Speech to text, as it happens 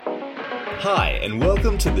Hi, and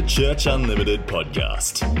welcome to the Church Unlimited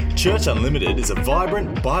podcast. Church Unlimited is a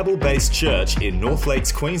vibrant, Bible-based church in North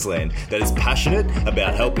Lakes, Queensland that is passionate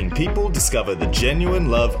about helping people discover the genuine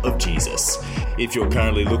love of Jesus. If you're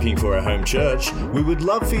currently looking for a home church, we would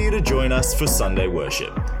love for you to join us for Sunday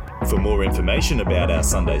worship. For more information about our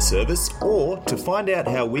Sunday service, or to find out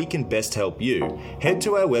how we can best help you, head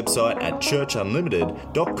to our website at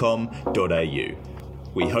churchunlimited.com.au.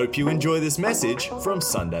 We hope you enjoy this message from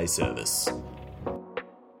Sunday service.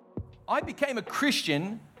 I became a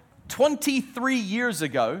Christian 23 years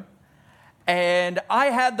ago, and I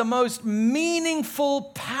had the most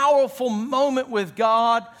meaningful, powerful moment with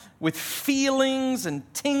God, with feelings and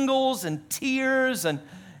tingles and tears, and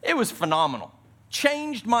it was phenomenal.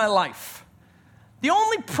 Changed my life. The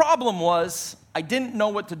only problem was I didn't know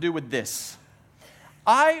what to do with this.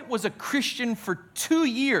 I was a Christian for 2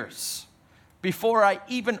 years before I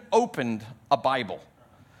even opened a Bible.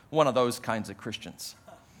 One of those kinds of Christians.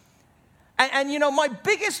 And you know, my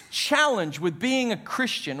biggest challenge with being a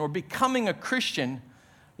Christian or becoming a Christian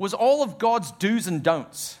was all of God's do's and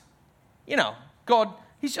don'ts. You know, God,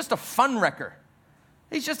 He's just a fun wrecker.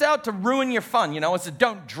 He's just out to ruin your fun. You know, it's a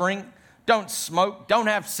don't drink, don't smoke, don't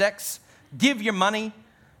have sex, give your money,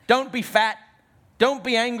 don't be fat, don't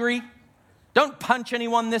be angry, don't punch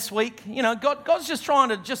anyone this week. You know, God's just trying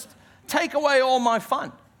to just take away all my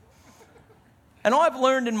fun. And I've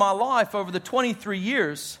learned in my life over the 23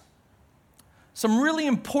 years some really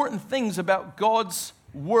important things about God's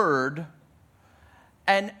Word.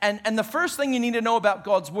 And the first thing you need to know about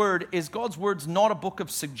God's Word is God's Word's not a book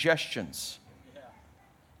of suggestions.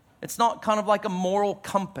 It's not kind of like a moral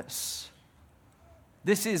compass.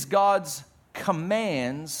 This is God's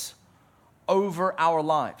commands over our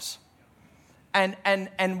lives. And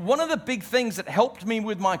one of the big things that helped me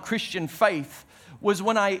with my Christian faith was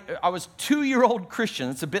when I was 2-year-old Christian.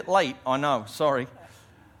 It's a bit late, I know, sorry.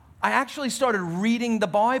 I actually started reading the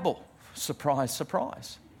Bible. Surprise,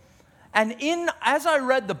 surprise. And as I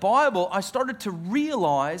read the Bible, I started to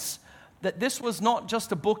realize that this was not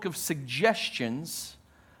just a book of suggestions,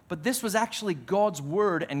 but this was actually God's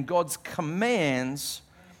Word and God's commands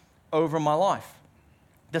over my life.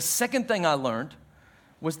 The second thing I learned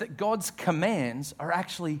was that God's commands are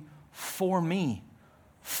actually for me,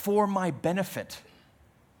 for my benefit.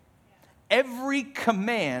 Every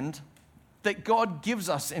command that God gives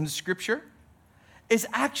us in Scripture is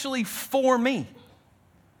actually for me.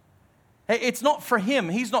 It's not for Him.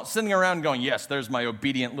 He's not sitting around going, yes, there's my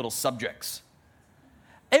obedient little subjects.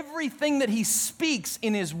 Everything that He speaks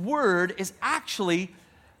in His Word is actually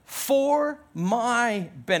for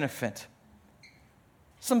my benefit.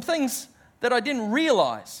 Some things that I didn't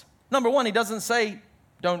realize. Number one, He doesn't say,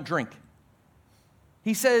 don't drink.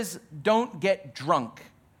 He says, don't get drunk.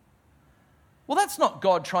 Well, that's not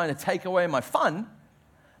God trying to take away my fun.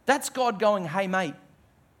 That's God going, hey, mate,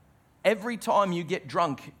 every time you get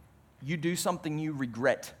drunk, you do something you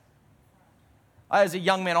regret. As a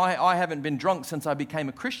young man, I haven't been drunk since I became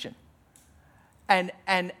a Christian. And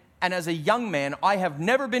as a young man, I have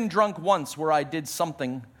never been drunk once where I did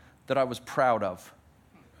something that I was proud of.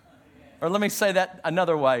 Or let me say that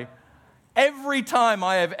another way. Every time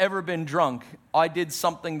I have ever been drunk, I did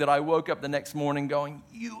something that I woke up the next morning going,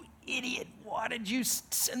 you idiot, why did you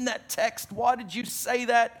send that text? Why did you say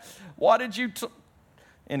that? Why did you...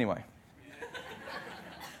 Anyway.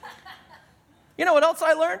 You know what else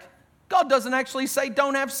I learned? God doesn't actually say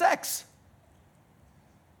don't have sex.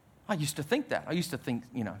 I used to think that. I used to think,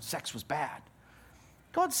 sex was bad.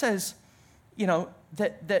 God says,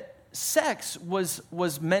 that sex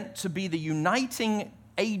was meant to be the uniting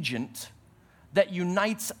agent that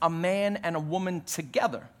unites a man and a woman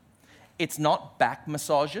together. It's not back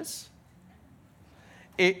massages.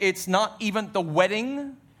 It's not even the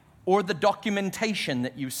wedding or the documentation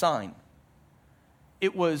that you sign.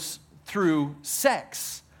 It was through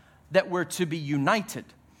sex that we're to be united.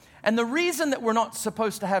 And the reason that we're not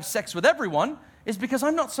supposed to have sex with everyone is because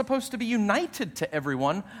I'm not supposed to be united to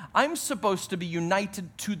everyone. I'm supposed to be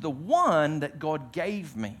united to the one that God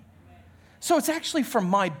gave me. So it's actually for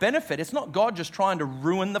my benefit. It's not God just trying to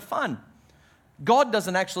ruin the fun. God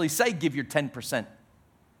doesn't actually say give your 10%.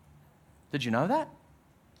 Did you know that?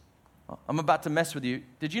 I'm about to mess with you.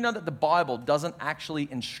 Did you know that the Bible doesn't actually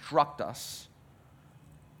instruct us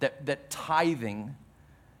that tithing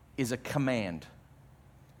is a command?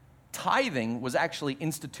 Tithing was actually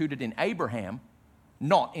instituted in Abraham,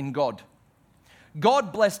 not in God.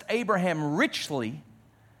 God blessed Abraham richly,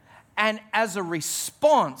 and as a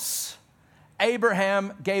response,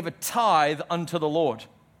 Abraham gave a tithe unto the Lord.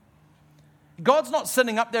 God's not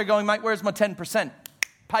sitting up there going, mate, where's my 10%?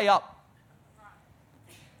 Pay up.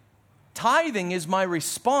 tithing is my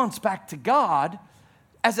response back to God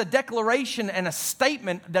as a declaration and a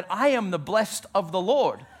statement that I am the blessed of the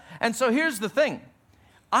Lord. And so here's the thing.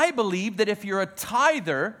 I believe that if you're a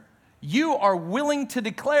tither, you are willing to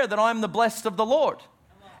declare that I'm the blessed of the Lord.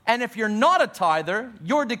 And if you're not a tither,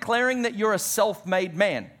 you're declaring that you're a self-made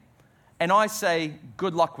man. And I say,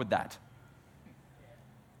 good luck with that.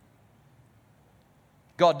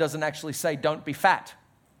 God doesn't actually say, don't be fat.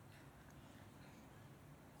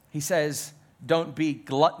 He says, don't be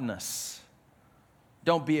gluttonous.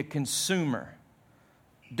 Don't be a consumer.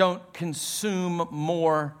 Don't consume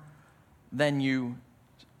more than you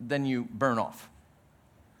burn off.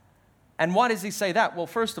 And why does he say that? Well,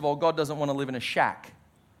 first of all, God doesn't want to live in a shack.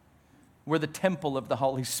 We're the temple of the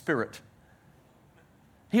Holy Spirit.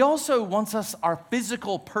 He also wants us, our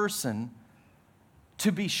physical person,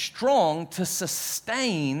 to be strong to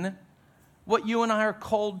sustain what you and I are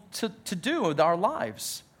called to do with our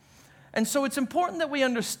lives. And so it's important that we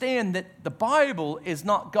understand that the Bible is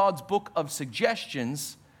not God's book of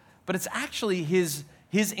suggestions, but it's actually His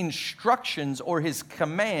instructions or His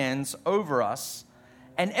commands over us.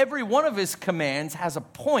 And every one of His commands has a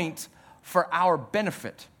point for our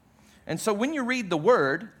benefit. And so when you read the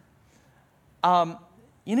Word,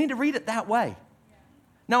 you need to read it that way.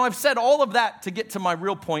 Now, I've said all of that to get to my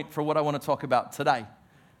real point for what I want to talk about today.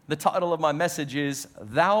 The title of my message is,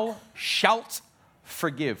 Thou Shalt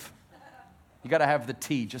Forgive. You got to have the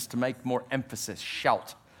T just to make more emphasis.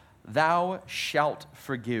 Shalt. Thou shalt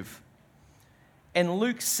forgive. In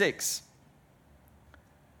Luke 6,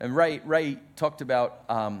 and Ray talked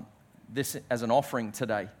about this as an offering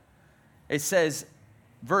today. It says,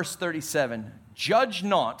 verse 37, judge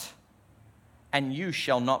not, and you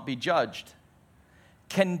shall not be judged.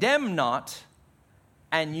 Condemn not,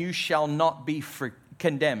 and you shall not be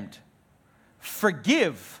condemned.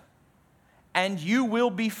 Forgive, and you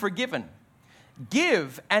will be forgiven.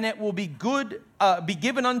 Give, and it will be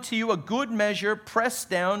given unto you a good measure, pressed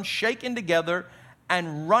down, shaken together,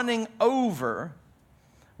 and running over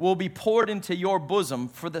will be poured into your bosom.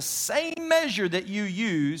 For the same measure that you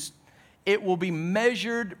used, it will be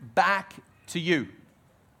measured back to you.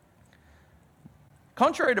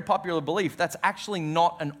 Contrary to popular belief, that's actually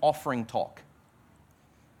not an offering talk.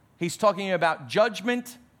 He's talking about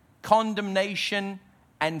judgment, condemnation,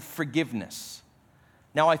 and forgiveness.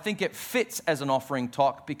 Now, I think it fits as an offering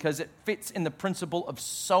talk because it fits in the principle of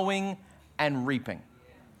sowing and reaping.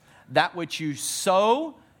 That which you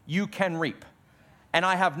sow, you can reap. And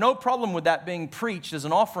I have no problem with that being preached as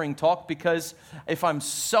an offering talk because if I'm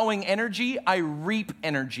sowing energy, I reap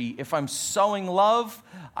energy. If I'm sowing love,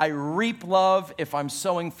 I reap love. If I'm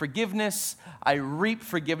sowing forgiveness, I reap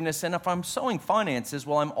forgiveness. And if I'm sowing finances,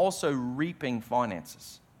 well, I'm also reaping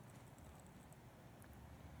finances.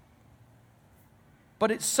 But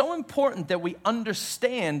it's so important that we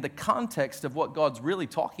understand the context of what God's really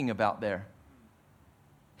talking about there.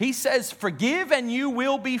 He says, forgive and you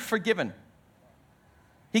will be forgiven.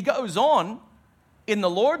 He goes on in the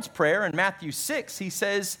Lord's Prayer in Matthew 6, he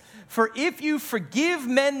says, for if you forgive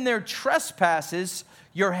men their trespasses,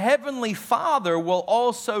 your heavenly Father will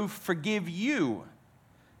also forgive you.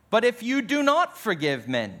 But if you do not forgive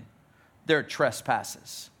men their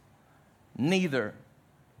trespasses, neither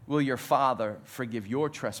will your Father forgive your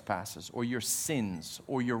trespasses or your sins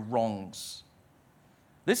or your wrongs.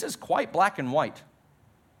 This is quite black and white.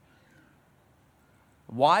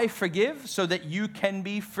 Why forgive? So that you can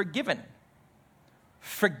be forgiven.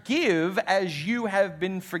 Forgive as you have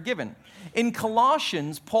been forgiven. In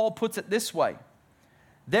Colossians, Paul puts it this way.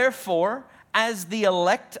 Therefore, as the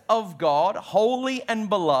elect of God, holy and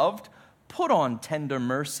beloved, put on tender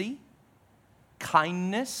mercy,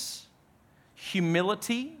 kindness,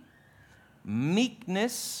 humility,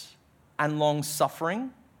 meekness, and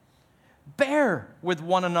long-suffering. Bear with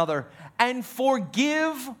one another and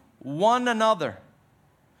forgive one another.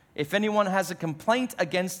 If anyone has a complaint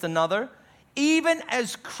against another, even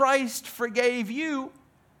as Christ forgave you,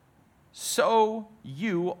 so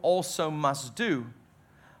you also must do.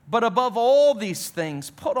 But above all these things,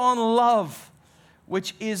 put on love,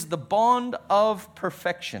 which is the bond of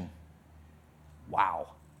perfection. Wow.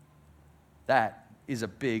 That is a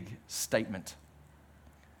big statement.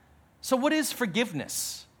 So what is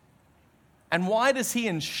forgiveness? And why does he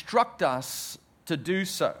instruct us to do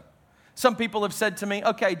so? Some people have said to me,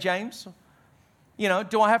 okay, James,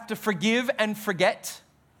 do I have to forgive and forget?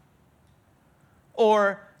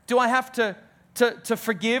 Or do I have to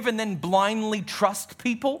forgive and then blindly trust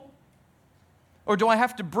people? Or do I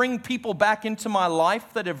have to bring people back into my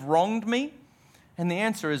life that have wronged me? And the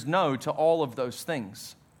answer is no to all of those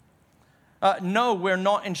things. No, we're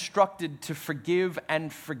not instructed to forgive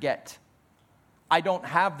and forget. I don't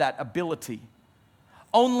have that ability.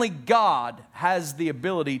 Only God has the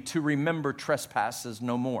ability to remember trespasses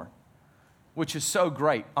no more, which is so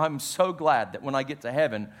great. I'm so glad that when I get to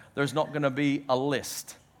heaven, there's not going to be a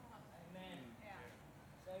list.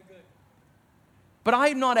 But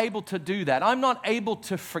I'm not able to do that. I'm not able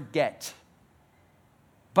to forget.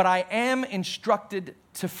 But I am instructed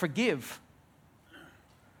to forgive.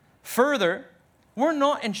 Further, we're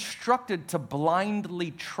not instructed to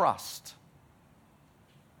blindly trust.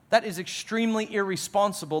 That is extremely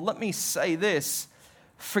irresponsible. Let me say this.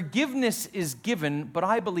 Forgiveness is given, but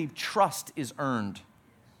I believe trust is earned.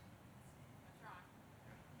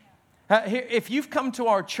 If you've come to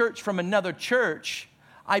our church from another church,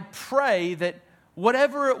 I pray that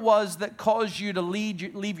whatever it was that caused you to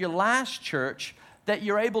leave your last church, that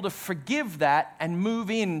you're able to forgive that and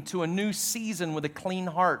move into a new season with a clean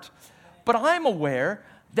heart. But I'm aware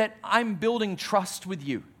that I'm building trust with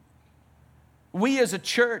you. We as a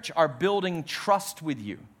church are building trust with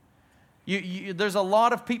you. There's a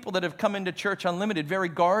lot of people that have come into Church Unlimited very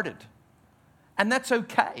guarded. And that's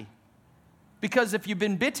okay. Because if you've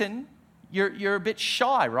been bitten, you're a bit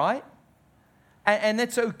shy, right? And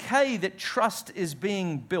it's okay that trust is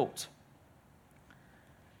being built.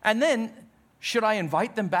 And then, should I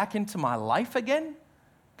invite them back into my life again?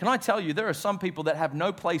 Can I tell you, there are some people that have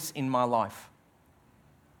no place in my life.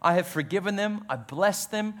 I have forgiven them. I bless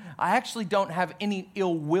them. I actually don't have any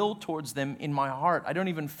ill will towards them in my heart. I don't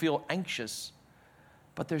even feel anxious.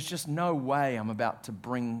 But there's just no way I'm about to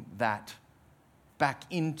bring that back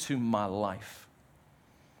into my life.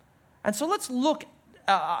 And so let's look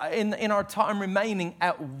in our time remaining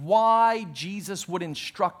at why Jesus would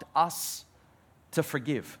instruct us to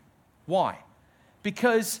forgive. Why?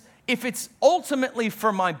 Because if it's ultimately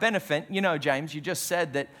for my benefit, you know, James, you just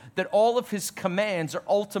said that all of his commands are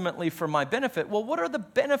ultimately for my benefit. Well, what are the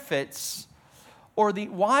benefits, or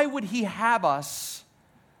why would he have us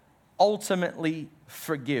ultimately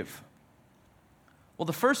forgive? Well,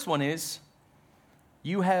 the first one is,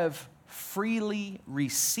 you have freely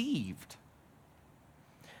received.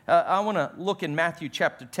 I want to look in Matthew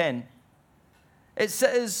chapter 10. It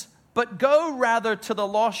says, "But go rather to the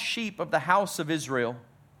lost sheep of the house of Israel.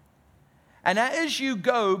 And as you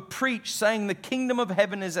go, preach, saying, the kingdom of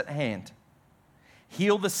heaven is at hand.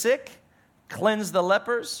 Heal the sick, cleanse the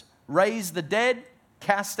lepers, raise the dead,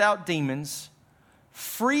 cast out demons.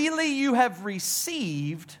 Freely you have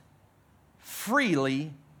received,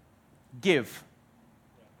 freely give."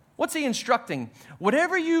 What's he instructing?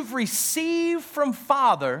 Whatever you've received from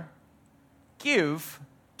Father, give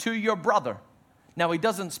to your brother. Now, he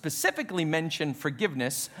doesn't specifically mention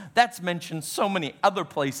forgiveness. That's mentioned so many other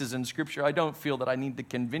places in Scripture, I don't feel that I need to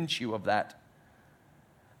convince you of that.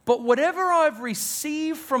 But whatever I've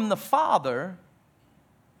received from the Father,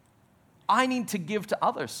 I need to give to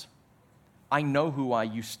others. I know who I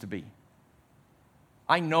used to be.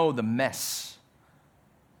 I know the mess,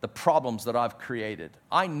 the problems that I've created.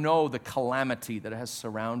 I know the calamity that has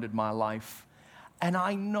surrounded my life. And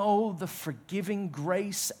I know the forgiving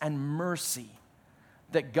grace and mercy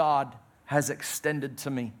that God has extended to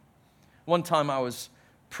me. One time I was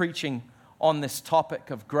preaching on this topic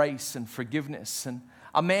of grace and forgiveness, and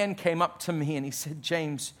a man came up to me and he said,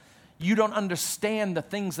 "James, you don't understand the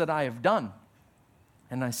things that I have done."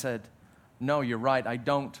 And I said, "No, you're right, I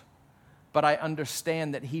don't. But I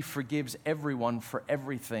understand that he forgives everyone for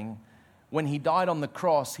everything. When he died on the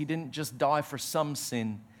cross, he didn't just die for some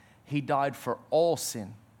sin, he died for all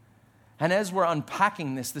sin." And as we're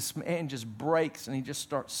unpacking this man just breaks and he just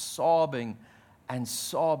starts sobbing and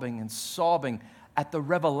sobbing and sobbing at the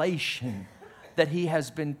revelation that he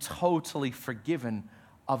has been totally forgiven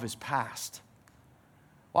of his past.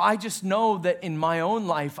 Well, I just know that in my own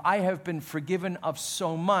life, I have been forgiven of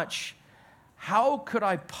so much. How could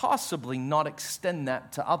I possibly not extend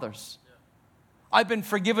that to others? I've been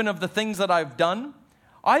forgiven of the things that I've done.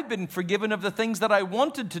 I've been forgiven of the things that I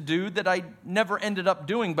wanted to do that I never ended up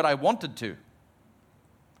doing, but I wanted to.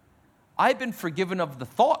 I've been forgiven of the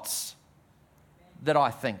thoughts that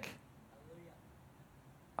I think.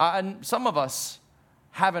 And some of us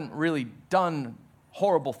haven't really done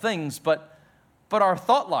horrible things, but our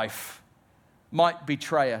thought life might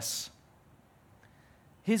betray us.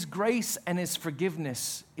 His grace and his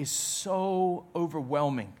forgiveness is so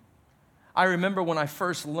overwhelming. I remember when I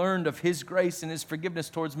first learned of his grace and his forgiveness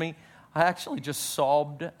towards me, I actually just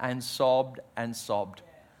sobbed and sobbed and sobbed.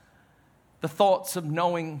 The thoughts of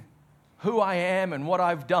knowing who I am and what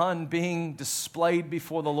I've done being displayed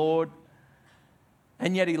before the Lord.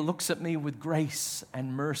 And yet he looks at me with grace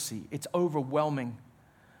and mercy. It's overwhelming.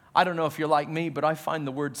 I don't know if you're like me, but I find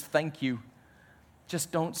the words "thank you"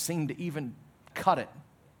 just don't seem to even cut it.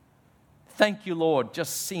 Thank you, Lord,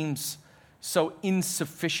 just seems so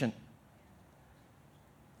insufficient.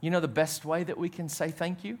 You know the best way that we can say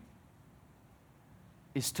thank you?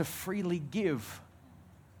 Is to freely give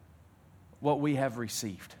what we have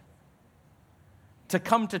received. To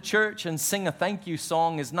come to church and sing a thank you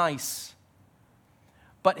song is nice,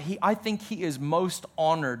 but I think He is most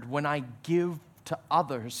honored when I give to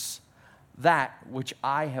others that which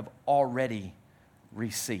I have already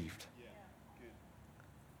received.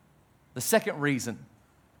 The second reason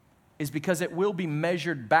is because it will be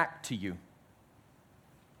measured back to you.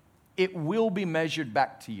 It will be measured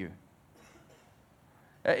back to you.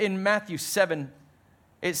 In Matthew 7,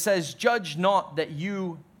 it says, "Judge not that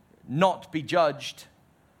you not be judged.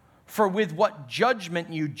 For with what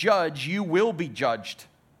judgment you judge, you will be judged.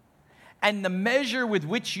 And the measure with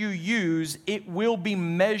which you use, it will be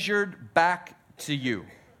measured back to you.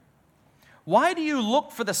 Why do you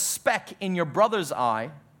look for the speck in your brother's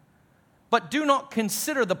eye, but do not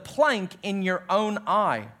consider the plank in your own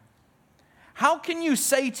eye? How can you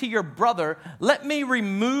say to your brother, 'Let me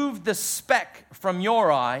remove the speck from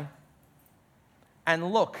your eye,'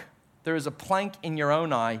 and look, there is a plank in your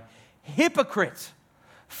own eye? Hypocrite!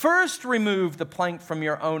 First remove the plank from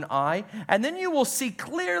your own eye, and then you will see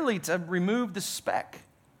clearly to remove the speck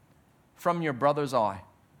from your brother's eye."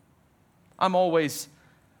 I'm always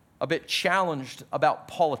a bit challenged about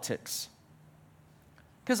politics,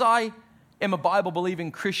 because I am a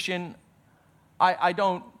Bible-believing Christian. I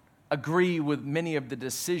don't agree with many of the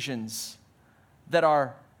decisions that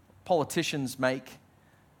our politicians make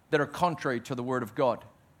that are contrary to the Word of God.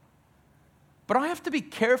 But I have to be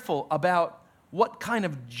careful about what kind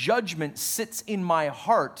of judgment sits in my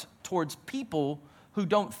heart towards people who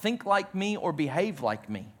don't think like me or behave like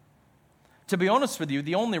me. To be honest with you,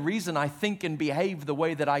 the only reason I think and behave the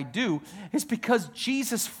way that I do is because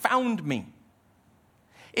Jesus found me.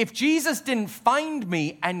 If Jesus didn't find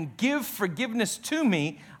me and give forgiveness to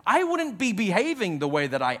me, I wouldn't be behaving the way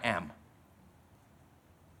that I am.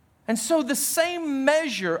 And so the same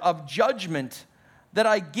measure of judgment that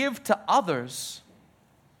I give to others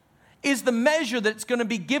is the measure that's going to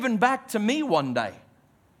be given back to me one day.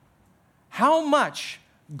 How much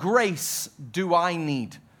grace do I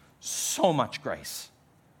need? So much grace.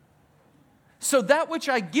 So that which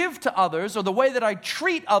I give to others, or the way that I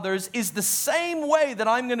treat others, is the same way that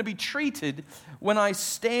I'm going to be treated when I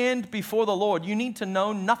stand before the Lord. You need to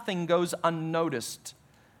know nothing goes unnoticed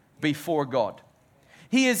before God.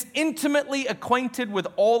 He is intimately acquainted with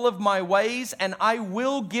all of my ways, and I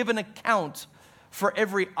will give an account for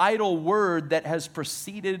every idle word that has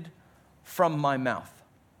proceeded from my mouth.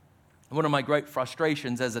 One of my great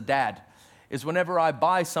frustrations as a dad is whenever I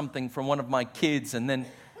buy something from one of my kids, and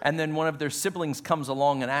then one of their siblings comes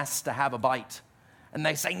along and asks to have a bite, and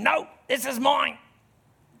they say, "No, this is mine."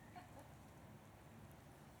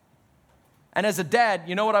 And as a dad,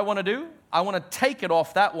 you know what I want to do? I want to take it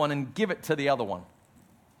off that one and give it to the other one.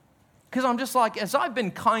 Because I'm just like, as I've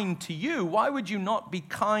been kind to you, why would you not be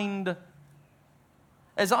kind?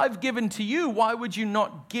 As I've given to you, why would you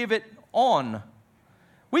not give it on?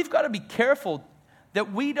 We've got to be careful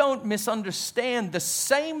that we don't misunderstand the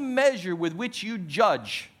same measure with which you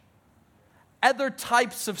judge other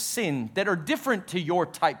types of sin that are different to your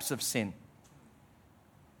types of sin.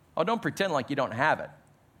 Oh, don't pretend like you don't have it.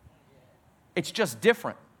 It's just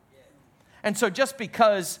different. And so just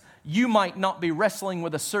because you might not be wrestling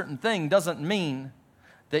with a certain thing doesn't mean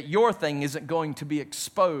that your thing isn't going to be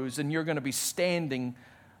exposed and you're going to be standing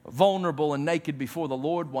vulnerable and naked before the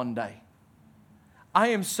Lord one day. I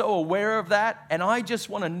am so aware of that, and I just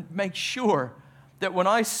want to make sure that when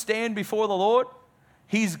I stand before the Lord,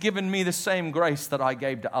 He's given me the same grace that I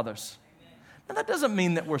gave to others. Now, that doesn't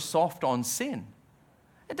mean that we're soft on sin.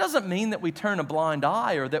 It doesn't mean that we turn a blind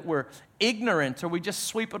eye or that we're ignorant or we just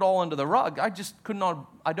sweep it all under the rug. I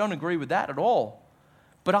don't agree with that at all.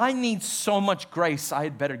 But I need so much grace, I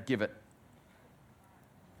had better give it.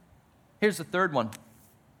 Here's the third one.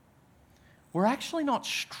 We're actually not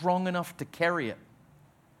strong enough to carry it.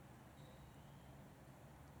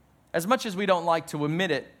 As much as we don't like to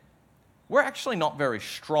admit it, we're actually not very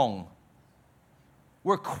strong.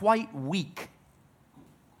 We're quite weak.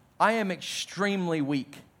 I am extremely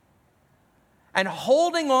weak. And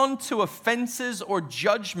holding on to offenses or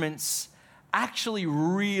judgments actually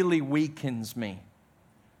really weakens me.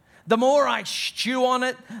 The more I stew on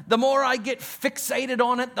it, the more I get fixated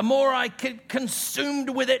on it, the more I get consumed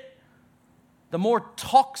with it, the more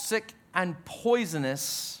toxic and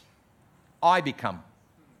poisonous I become.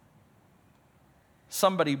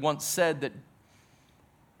 Somebody once said that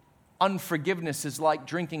unforgiveness is like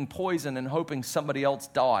drinking poison and hoping somebody else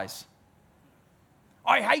dies.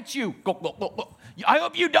 I hate you. I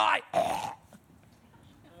hope you die.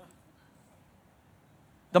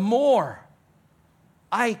 The more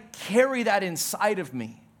I carry that inside of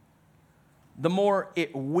me, the more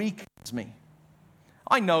it weakens me.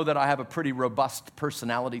 I know that I have a pretty robust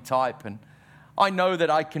personality type, and I know that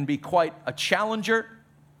I can be quite a challenger.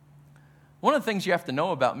 One of the things you have to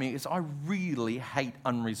know about me is I really hate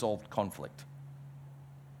unresolved conflict.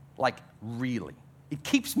 Like, really. It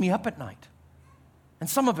keeps me up at night. And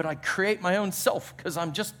some of it I create my own self because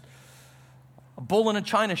I'm just a bull in a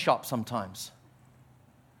china shop sometimes.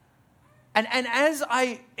 And as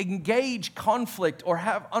I engage conflict or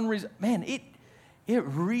have it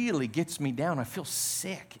really gets me down. I feel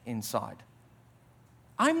sick inside.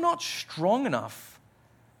 I'm not strong enough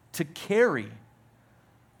to carry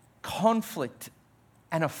conflict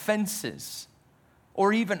and offenses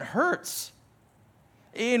or even hurts.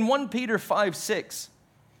 In 1 Peter 5:6,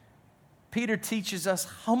 Peter teaches us,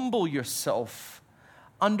 humble yourself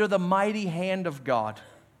under the mighty hand of God,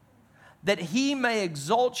 that he may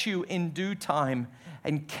exalt you in due time,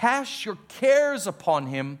 and cast your cares upon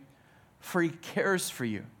him, for he cares for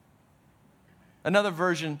you. Another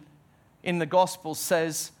version in the gospel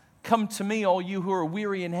says, come to me, all you who are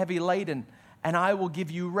weary and heavy laden, and I will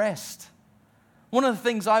give you rest. One of the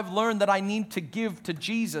things I've learned that I need to give to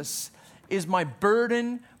Jesus is my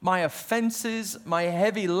burden, my offenses, my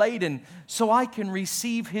heavy laden, so I can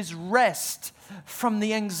receive his rest from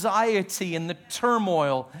the anxiety and the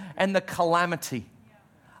turmoil and the calamity.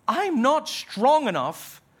 I'm not strong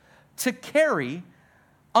enough to carry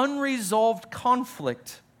unresolved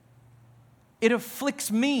conflict. It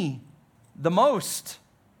afflicts me the most.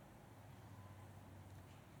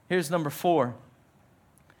 Here's number 4.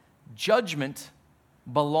 Judgment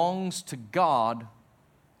belongs to God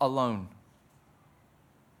alone.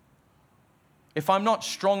 If I'm not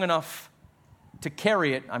strong enough to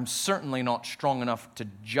carry it, I'm certainly not strong enough to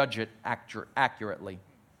judge it accurately.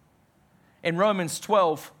 In Romans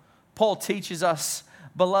 12, Paul teaches us,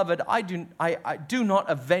 beloved, I do not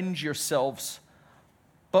avenge yourselves,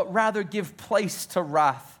 but rather give place to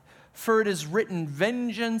wrath. For it is written,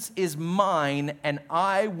 vengeance is mine, and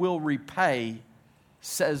I will repay,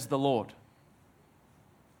 says the Lord.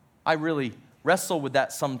 I really wrestle with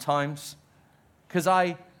that sometimes, because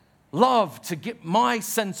I love to get my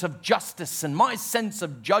sense of justice and my sense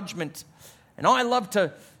of judgment, and I love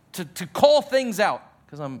to call things out,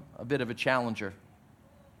 because I'm a bit of a challenger.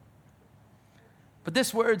 But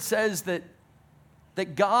this word says that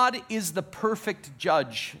God is the perfect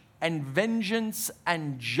judge, and vengeance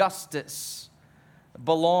and justice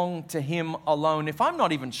belong to him alone. If I'm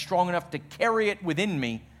not even strong enough to carry it within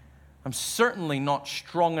me, I'm certainly not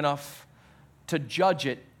strong enough to judge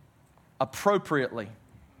it appropriately.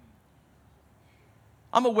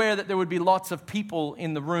 I'm aware that there would be lots of people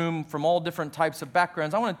in the room from all different types of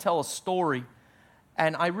backgrounds. I want to tell a story,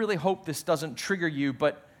 and I really hope this doesn't trigger you,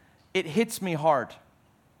 but it hits me hard.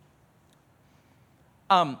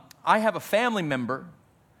 I have a family member,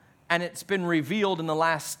 and it's been revealed in the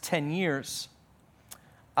last 10 years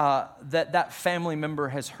that family member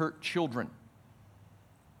has hurt children.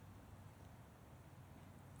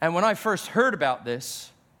 And when I first heard about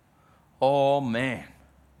this, oh man,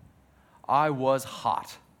 I was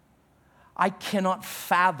hot. I cannot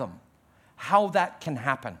fathom how that can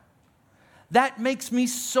happen. That makes me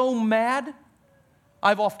so mad.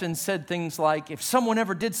 I've often said things like, if someone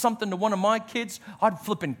ever did something to one of my kids, I'd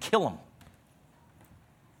flip and kill them.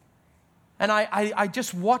 And I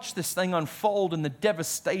just watched this thing unfold, and the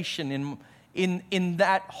devastation in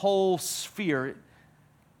that whole sphere.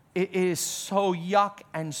 It is so yuck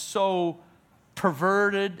and so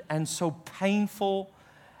perverted and so painful.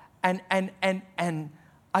 And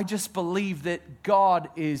I just believe that God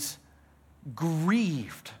is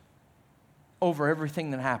grieved over everything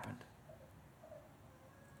that happened.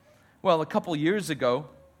 Well, a couple years ago,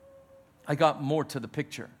 I got more to the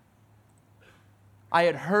picture. I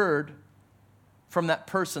had heard from that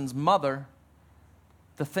person's mother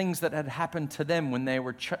the things that had happened to them when they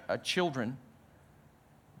were children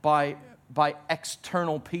by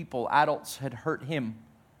external people. Adults had hurt him.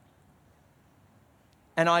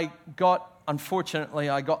 And unfortunately,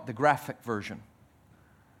 I got the graphic version.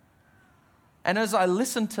 And as I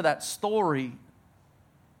listened to that story,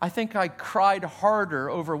 I think I cried harder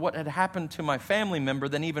over what had happened to my family member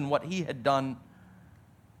than even what he had done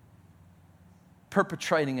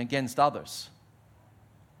perpetrating against others.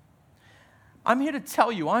 I'm here to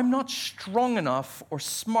tell you, I'm not strong enough or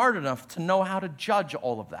smart enough to know how to judge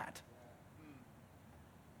all of that.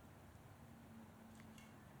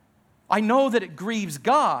 I know that it grieves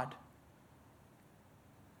God,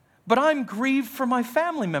 but I'm grieved for my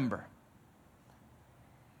family member.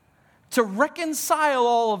 To reconcile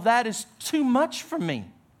all of that is too much for me.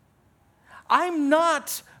 I'm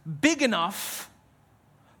not big enough,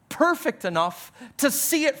 perfect enough to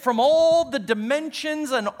see it from all the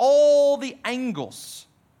dimensions and all the angles,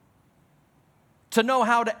 to know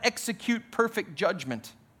how to execute perfect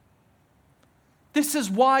judgment. This is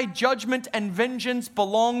why judgment and vengeance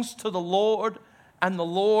belongs to the Lord and the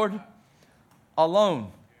Lord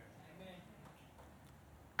alone.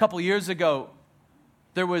 A couple years ago,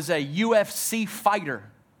 there was a UFC fighter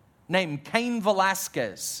named Cain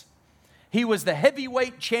Velasquez. He was the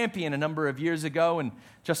heavyweight champion a number of years ago, and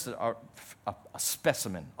just a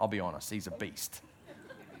specimen, I'll be honest. He's a beast.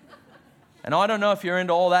 And I don't know if you're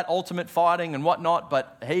into all that ultimate fighting and whatnot,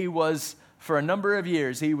 but he was, for a number of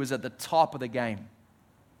years, he was at the top of the game.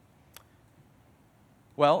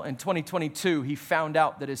 Well, in 2022, he found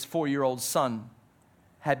out that his 4-year-old son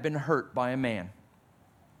had been hurt by a man.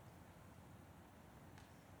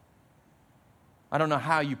 I don't know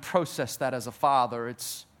how you process that as a father.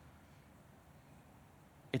 It's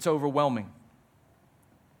overwhelming.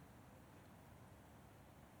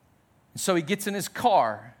 So he gets in his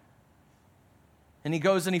car, and he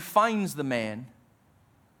goes and he finds the man,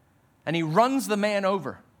 and he runs the man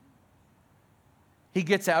over. He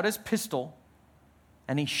gets out his pistol,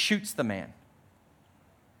 and he shoots the man.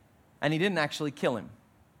 And he didn't actually kill him.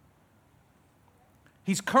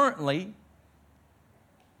 He's currently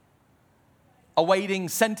awaiting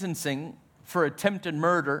sentencing for attempted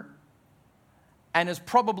murder and is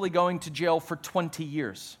probably going to jail for 20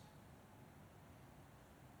 years.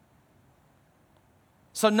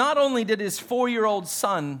 So not only did his 4-year-old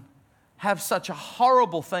son have such a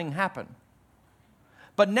horrible thing happen,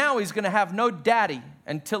 but now he's going to have no daddy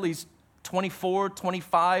until he's 24,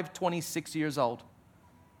 25, 26 years old.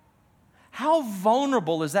 How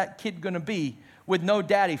vulnerable is that kid going to be with no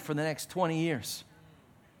daddy for the next 20 years?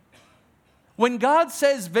 When God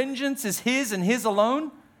says vengeance is His and His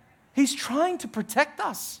alone, He's trying to protect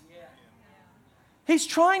us. He's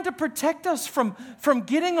trying to protect us from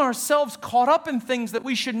getting ourselves caught up in things that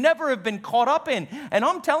we should never have been caught up in. And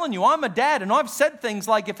I'm telling you, I'm a dad, and I've said things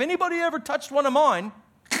like, if anybody ever touched one of mine,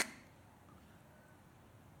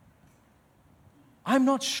 I'm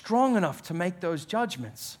not strong enough to make those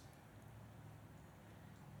judgments.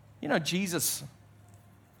 You know, Jesus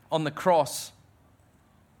on the cross,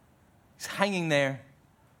 He's hanging there.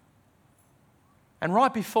 And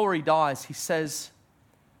right before He dies, He says,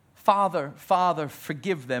 Father, Father,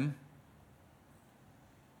 forgive them.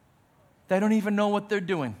 They don't even know what they're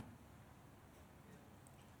doing.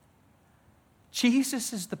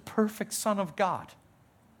 Jesus is the perfect Son of God,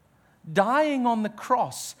 dying on the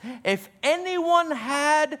cross. If anyone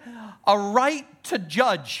had a right to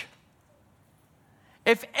judge,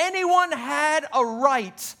 if anyone had a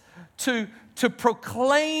right to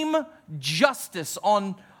proclaim justice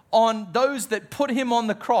on those that put Him on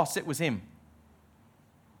the cross, it was Him.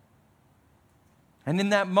 And in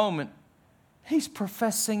that moment, He's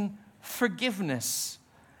professing forgiveness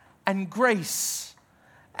and grace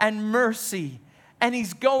and mercy. And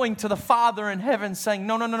He's going to the Father in heaven saying,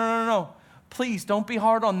 no. Please don't be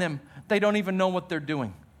hard on them. They don't even know what they're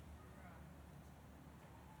doing.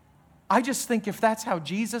 I just think if that's how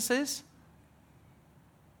Jesus is,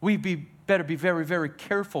 we better be very, very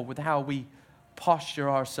careful with how we posture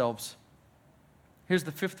ourselves. Here's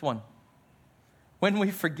the fifth one. When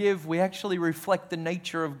we forgive, we actually reflect the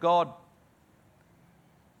nature of God.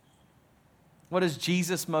 What is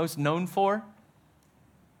Jesus most known for?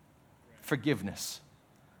 Forgiveness,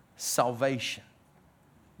 salvation,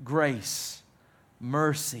 grace,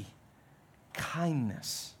 mercy,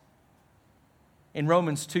 kindness. In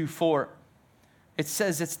Romans 2:4, it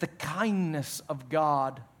says it's the kindness of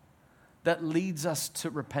God that leads us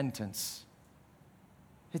to repentance.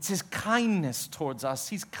 It's His kindness towards us.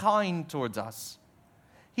 He's kind towards us.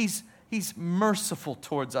 He's merciful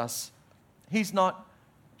towards us. He's not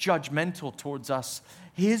judgmental towards us.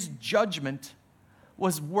 His judgment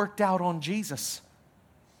was worked out on Jesus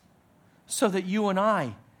so that you and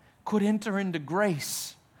I could enter into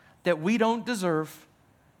grace that we don't deserve,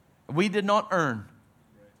 we did not earn.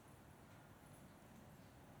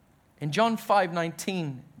 In John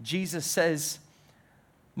 5:19, Jesus says,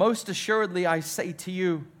 most assuredly I say to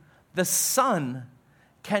you, the Son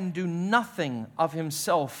can do nothing of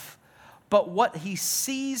Himself but what He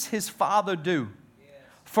sees His Father do. Yes.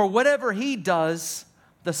 For whatever He does,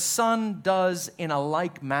 the Son does in a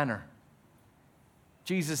like manner.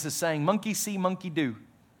 Jesus is saying, monkey see, monkey do.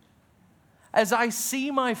 As I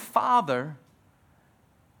see my Father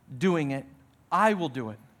doing it, I will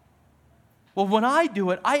do it. Well, when I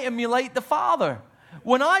do it, I emulate the Father.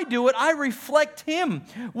 When I do it, I reflect Him.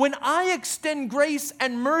 When I extend grace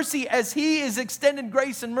and mercy as He is extending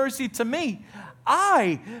grace and mercy to me,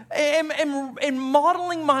 I am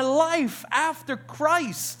modeling my life after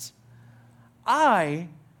Christ. I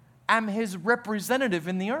am His representative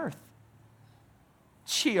in the earth.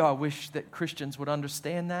 Gee, I wish that Christians would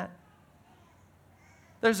understand that.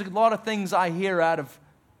 There's a lot of things I hear out of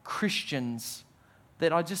Christians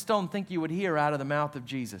that I just don't think you would hear out of the mouth of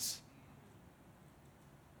Jesus.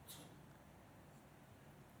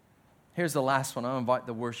 Here's the last one. I'll invite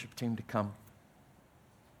the worship team to come.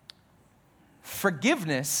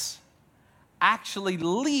 Forgiveness actually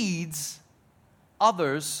leads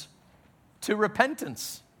others to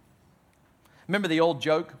repentance. Remember the old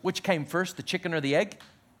joke, which came first, the chicken or the egg?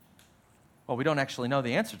 Well, we don't actually know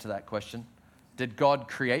the answer to that question. Did God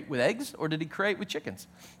create with eggs or did He create with chickens?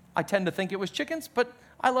 I tend to think it was chickens, but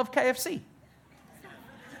I love KFC.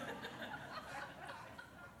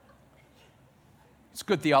 It's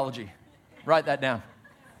good theology. Write that down.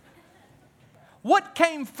 What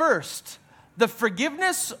came first, the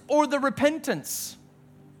forgiveness or the repentance?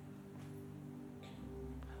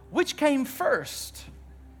 Which came first?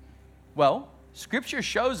 Well, Scripture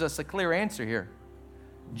shows us a clear answer here.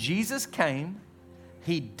 Jesus came,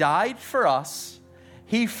 He died for us,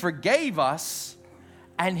 He forgave us,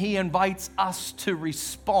 and He invites us to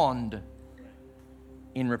respond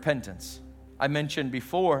in repentance. I mentioned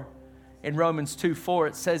before, in Romans 2:4,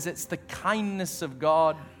 it says it's the kindness of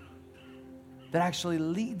God that actually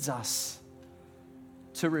leads us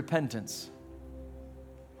to repentance.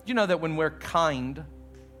 Do you know that when we're kind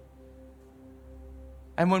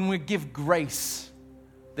and when we give grace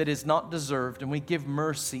that is not deserved and we give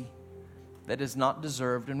mercy that is not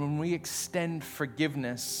deserved and when we extend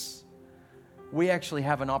forgiveness, we actually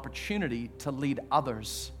have an opportunity to lead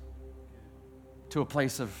others to a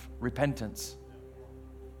place of repentance?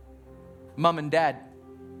 Mom and Dad,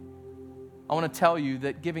 I want to tell you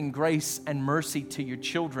that giving grace and mercy to your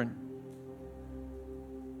children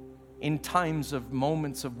in times of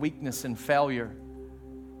moments of weakness and failure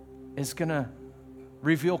is going to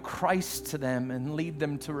reveal Christ to them and lead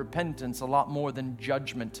them to repentance a lot more than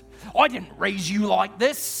judgment. I didn't raise you like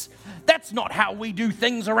this. That's not how we do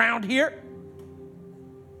things around here.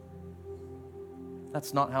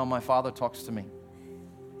 That's not how my Father talks to me.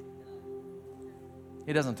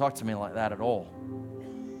 He doesn't talk to me like that at all.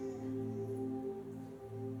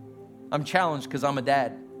 I'm challenged because I'm a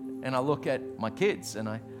dad and I look at my kids and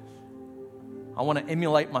I want to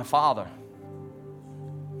emulate my Father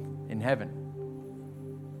in heaven.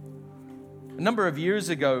 A number of years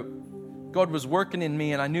ago, God was working in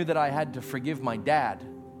me and I knew that I had to forgive my dad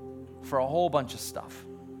for a whole bunch of stuff.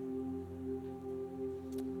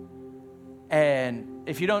 And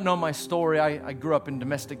if you don't know my story, I grew up in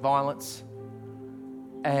domestic violence.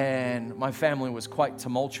 And my family was quite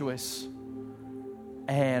tumultuous.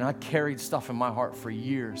 And I carried stuff in my heart for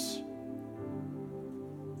years.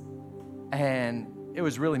 And it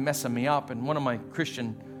was really messing me up. And one of my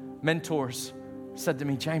Christian mentors said to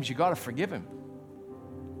me, James, you got to forgive him.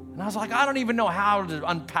 And I was like, I don't even know how to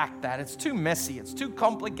unpack that. It's too messy. It's too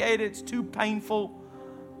complicated. It's too painful.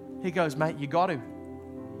 He goes, mate, you got to.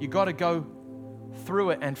 You got to go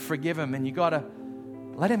through it and forgive him. And you got to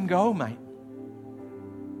let him go, mate.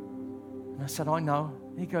 I said, I know.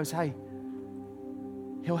 He goes, hey,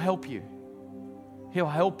 He'll help you. He'll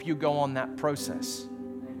help you go on that process.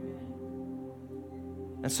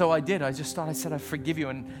 And so I did. I said, I forgive you.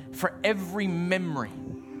 And for every memory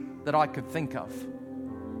that I could think of,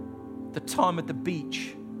 the time at the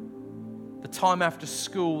beach, the time after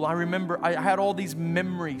school, I remember I had all these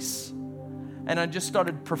memories. And I just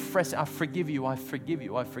started professing, I forgive you, I forgive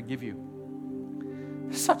you, I forgive you.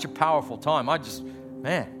 Such a powerful time. I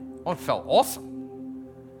felt awesome.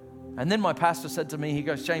 And then my pastor said to me, he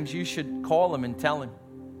goes, James, you should call him and tell him.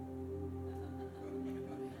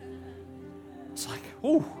 It's like,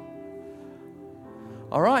 ooh.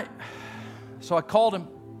 All right. So I called him.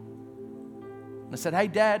 And I said, hey,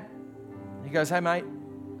 Dad. He goes, hey, mate.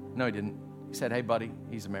 No, he didn't. He said, hey, buddy.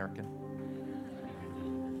 He's American.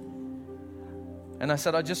 And I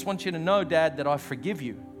said, I just want you to know, Dad, that I forgive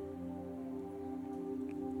you.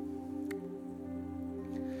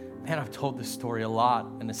 Man, I've told this story a lot,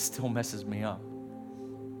 and it still messes me up.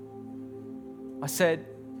 I said,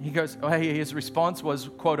 he goes, oh, hey, his response was,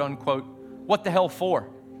 quote unquote, what the hell for?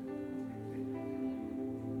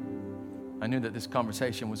 I knew that this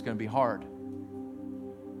conversation was going to be hard.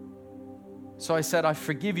 So I said, I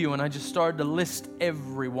forgive you, and I just started to list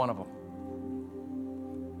every one of them.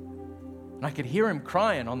 And I could hear him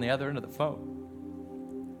crying on the other end of the phone.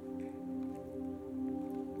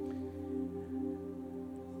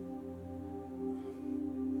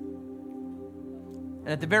 And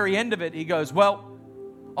at the very end of it, he goes, well,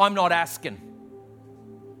 I'm not asking.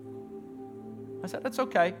 I said, that's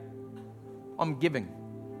okay. I'm giving.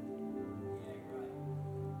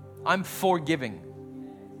 I'm forgiving.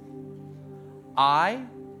 I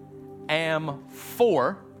am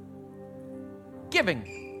for giving.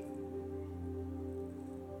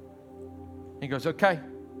 He goes, okay.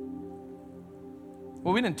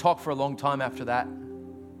 Well, we didn't talk for a long time after that.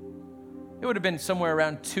 It would have been somewhere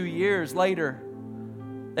around 2 years later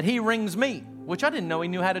that he rings me, which I didn't know he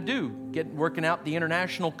knew how to do, working out the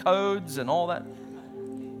international codes and all that.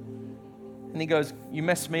 And he goes, you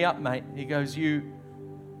messed me up, mate. He goes, you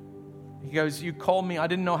called me. I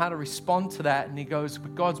didn't know how to respond to that. And he goes,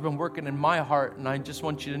 but God's been working in my heart, and I just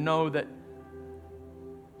want you to know that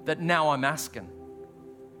now I'm asking.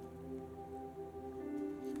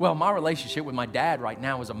 Well, my relationship with my dad right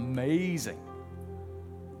now is amazing.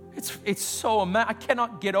 It's so amazing. I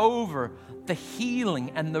cannot get over the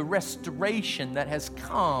healing and the restoration that has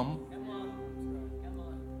come.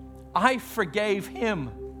 I forgave him.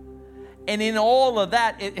 And in all of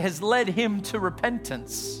that, it has led him to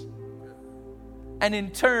repentance. And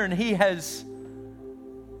in turn,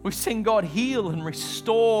 we've seen God heal and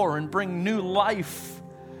restore and bring new life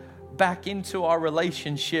back into our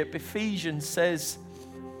relationship. Ephesians says,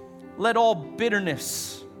 let all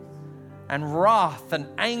bitterness and wrath and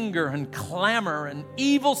anger and clamor and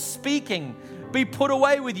evil speaking be put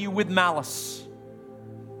away with you with malice.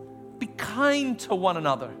 Be kind to one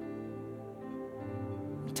another,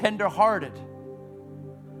 tender-hearted,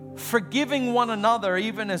 forgiving one another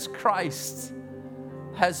even as Christ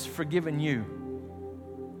has forgiven you.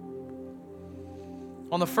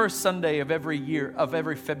 On the first Sunday of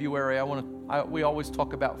every February, we always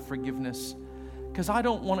talk about forgiveness, because I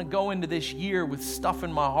don't want to go into this year with stuff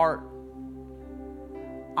in my heart.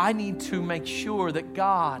 I need to make sure that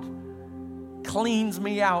God cleans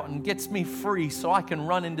me out and gets me free so I can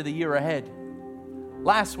run into the year ahead.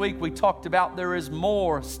 Last week we talked about there is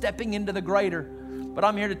more, stepping into the greater. But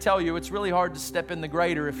I'm here to tell you, it's really hard to step in the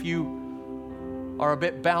greater if you are a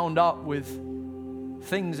bit bound up with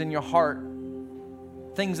things in your heart,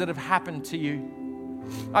 things that have happened to you.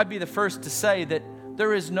 I'd be the first to say that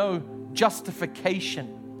there is no justification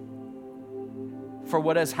for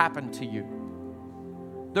what has happened to you.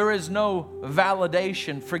 There is no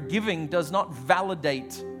validation. Forgiving does not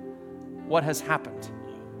validate what has happened.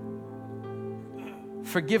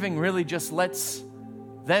 Forgiving really just lets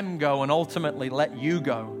them go and ultimately let you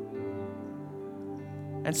go.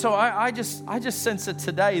 And so I just sense it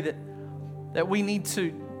today that we need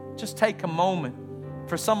to just take a moment.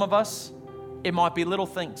 For some of us, it might be little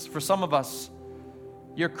things. For some of us,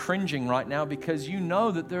 you're cringing right now because you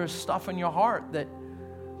know that there is stuff in your heart that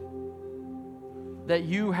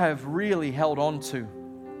you have really held on to.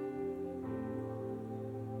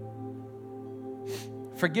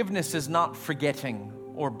 Forgiveness is not forgetting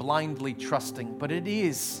or blindly trusting, but it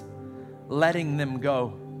is letting them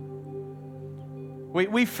go.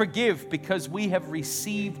 We forgive because we have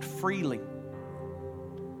received freely.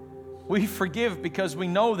 We forgive because we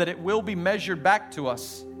know that it will be measured back to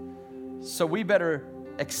us. So we better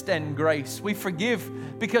extend grace. We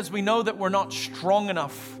forgive because we know that we're not strong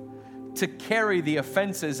enough to carry the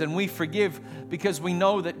offenses, and we forgive because we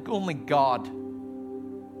know that only God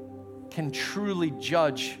can truly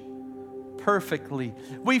judge perfectly.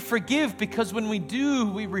 We forgive because when we do,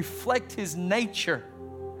 we reflect His nature.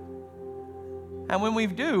 And when we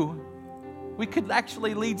do, we could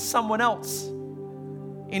actually lead someone else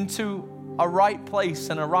into a right place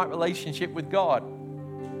and a right relationship with God.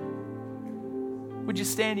 Would you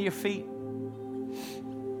stand to your feet?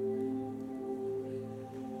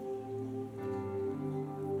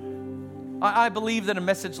 I believe that a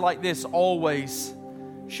message like this always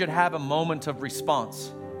should have a moment of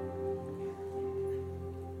response.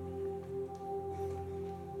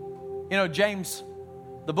 You know, James,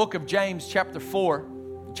 the book of James, chapter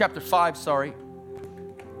 5,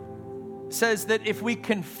 says that if we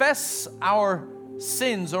confess our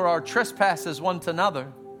sins or our trespasses one to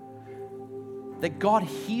another, that God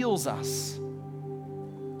heals us.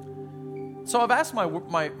 So I've asked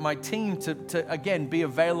my team to again be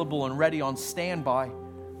available and ready on standby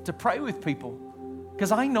to pray with people,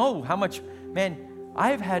 because I know how much,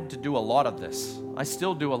 I've had to do a lot of this. I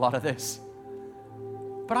still do a lot of this.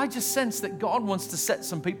 But I just sense that God wants to set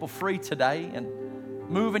some people free today and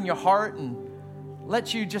move in your heart and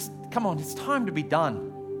let you just, come on, it's time to be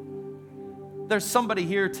done. There's somebody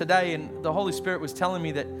here today, and the Holy Spirit was telling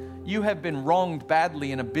me that you have been wronged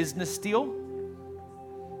badly in a business deal.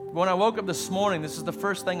 When I woke up this morning, this is the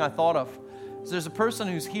first thing I thought of. So there's a person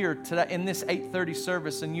who's here today in this 8:30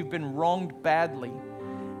 service, and you've been wronged badly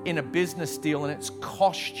in a business deal, and it's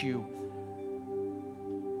cost you.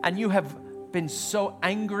 And you have been so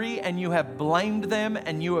angry, and you have blamed them,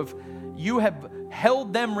 and you have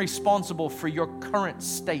held them responsible for your current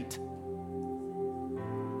state.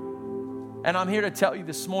 And I'm here to tell you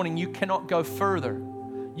this morning, you cannot go further.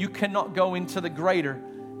 You cannot go into the greater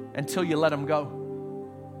until you let them go.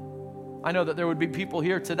 I know that there would be people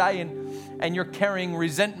here today and you're carrying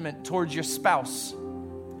resentment towards your spouse.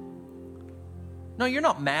 No, you're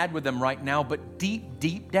not mad with them right now, but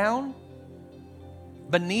deep down,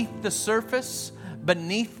 beneath the surface,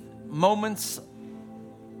 beneath moments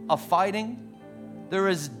of fighting, there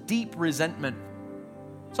is deep resentment.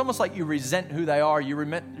 It's almost like you resent who they are. You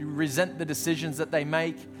resent the decisions that they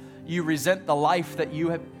make. You resent the life that you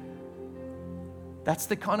have. That's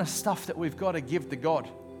the kind of stuff that we've got to give to God.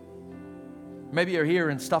 Maybe you're here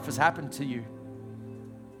and stuff has happened to you.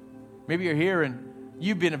 Maybe you're here and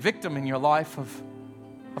you've been a victim in your life of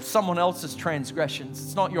someone else's transgressions.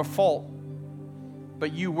 It's not your fault,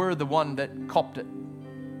 but you were the one that copped it.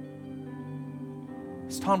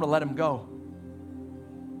 It's time to let them go.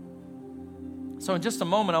 So in just a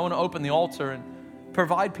moment, I want to open the altar and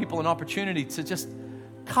provide people an opportunity to just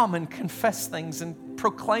come and confess things and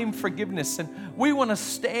proclaim forgiveness. And we want to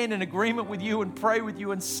stand in agreement with you and pray with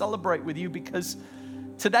you and celebrate with you, because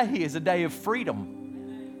today is a day of freedom.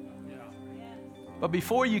 But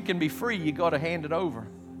before you can be free, you got to hand it over.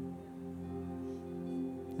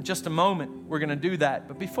 In just a moment, we're going to do that.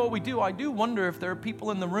 But before we do, I do wonder if there are people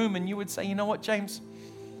in the room and you would say, you know what, James?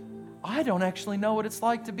 I don't actually know what it's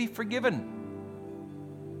like to be forgiven.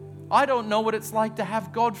 I don't know what it's like to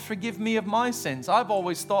have God forgive me of my sins. I've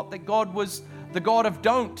always thought that God was the God of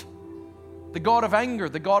don't, the God of anger,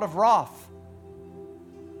 the God of wrath.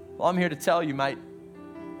 Well, I'm here to tell you, mate,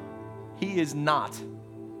 He is not.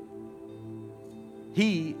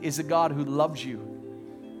 He is a God who loves you,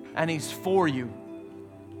 and He's for you.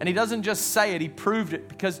 And He doesn't just say it, He proved it,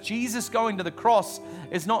 because Jesus going to the cross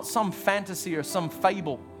is not some fantasy or some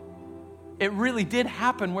fable. It really did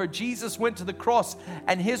happen, where Jesus went to the cross,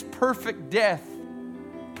 and His perfect death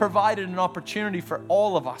provided an opportunity for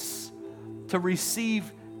all of us to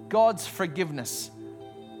receive God's forgiveness.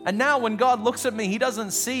 And now when God looks at me, He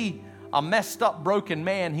doesn't see a messed up, broken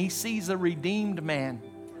man. He sees a redeemed man.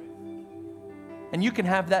 And you can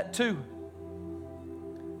have that too.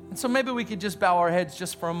 And so maybe we could just bow our heads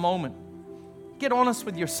just for a moment. Get honest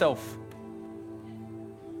with yourself.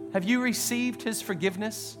 Have you received His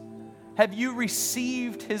forgiveness? Have you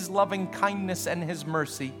received His loving kindness and His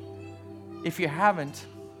mercy? If you haven't,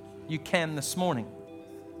 you can this morning.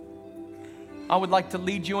 I would like to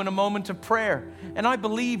lead you in a moment of prayer. And I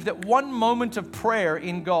believe that one moment of prayer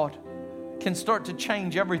in God can start to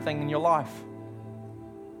change everything in your life.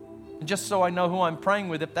 And just so I know who I'm praying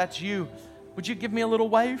with, if that's you, would you give me a little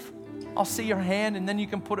wave? I'll see your hand and then you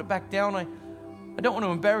can put it back down. I don't want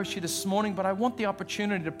to embarrass you this morning, but I want the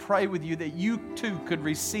opportunity to pray with you that you too could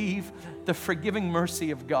receive the forgiving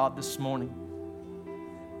mercy of God this morning.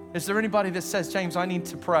 Is there anybody that says, James, I need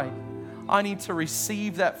to pray. I need to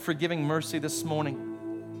receive that forgiving mercy this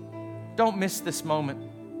morning. Don't miss this moment.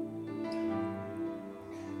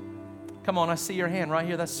 Come on, I see your hand right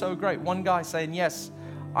here. That's so great. One guy saying, yes,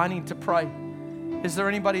 I need to pray. Is there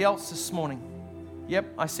anybody else this morning?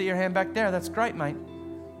 Yep, I see your hand back there. That's great, mate.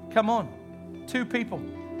 Come on. 2 people.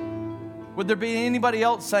 Would there be anybody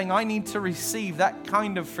else saying, I need to receive that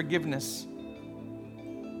kind of forgiveness?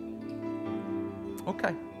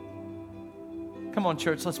 Okay. Come on,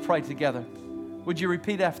 church, let's pray together. Would you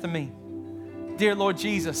repeat after me? Dear Lord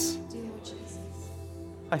Jesus,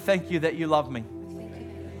 I thank you that you love me.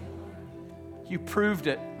 You proved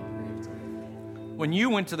it when you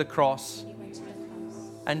went to the cross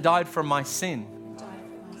and died for my sin.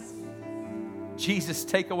 Jesus,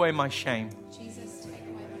 take away my shame.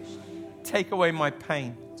 Take away my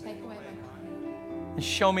pain. And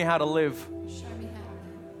show me how to live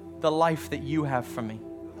the life that you have for me.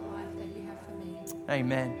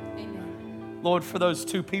 Amen. Lord, for those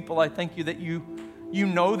 2 people, I thank you that you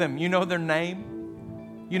know them. You know their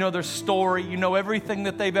name. You know their story. You know everything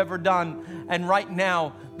that they've ever done. And right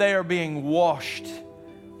now, they are being washed.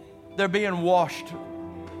 They're being washed.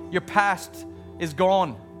 Your past is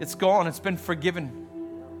gone. It's gone. It's been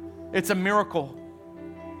forgiven. It's a miracle.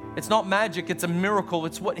 It's not magic. It's a miracle.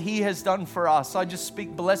 It's what He has done for us. I just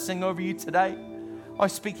speak blessing over you today. I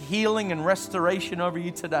speak healing and restoration over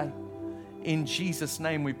you today. In Jesus'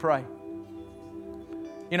 name we pray.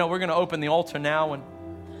 You know, we're going to open the altar now,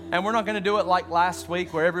 and we're not going to do it like last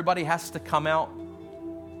week where everybody has to come out.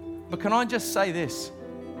 But can I just say this?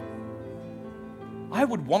 I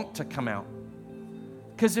would want to come out.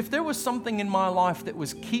 Because if there was something in my life that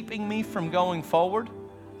was keeping me from going forward,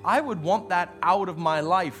 I would want that out of my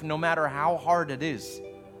life no matter how hard it is.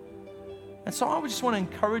 And so I would just want to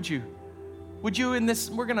encourage you. Would you in this,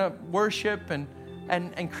 we're going to worship and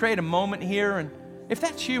create a moment here. And if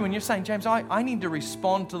that's you and you're saying, James, I need to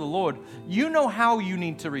respond to the Lord, you know how you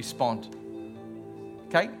need to respond.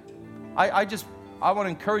 Okay? I want to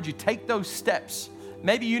encourage you, take those steps.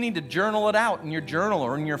 Maybe you need to journal it out in your journal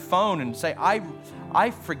or in your phone and say, I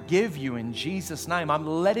forgive you in Jesus' name. I'm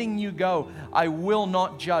letting you go. I will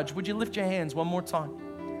not judge. Would you lift your hands one more time?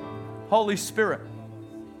 Holy Spirit,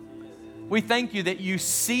 we thank you that you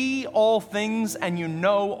see all things and you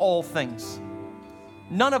know all things.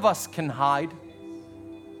 None of us can hide.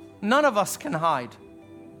 None of us can hide.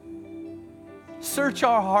 Search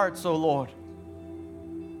our hearts, O Lord.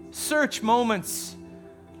 Search moments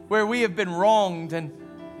where we have been wronged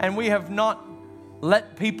and we have not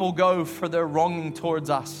let people go for their wronging towards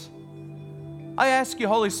us. I ask you,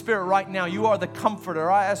 Holy Spirit, right now, you are the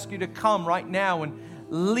comforter. I ask you to come right now and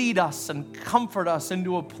lead us and comfort us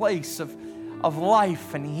into a place of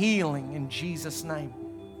life and healing in Jesus' name.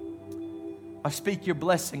 I speak your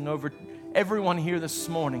blessing over everyone here this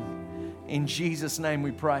morning. In Jesus' name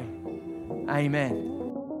we pray. Amen.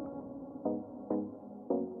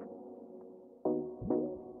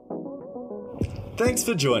 Thanks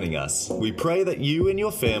for joining us. We pray that you and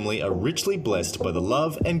your family are richly blessed by the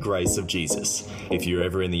love and grace of Jesus. If you're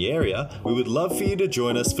ever in the area, we would love for you to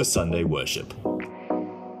join us for Sunday worship.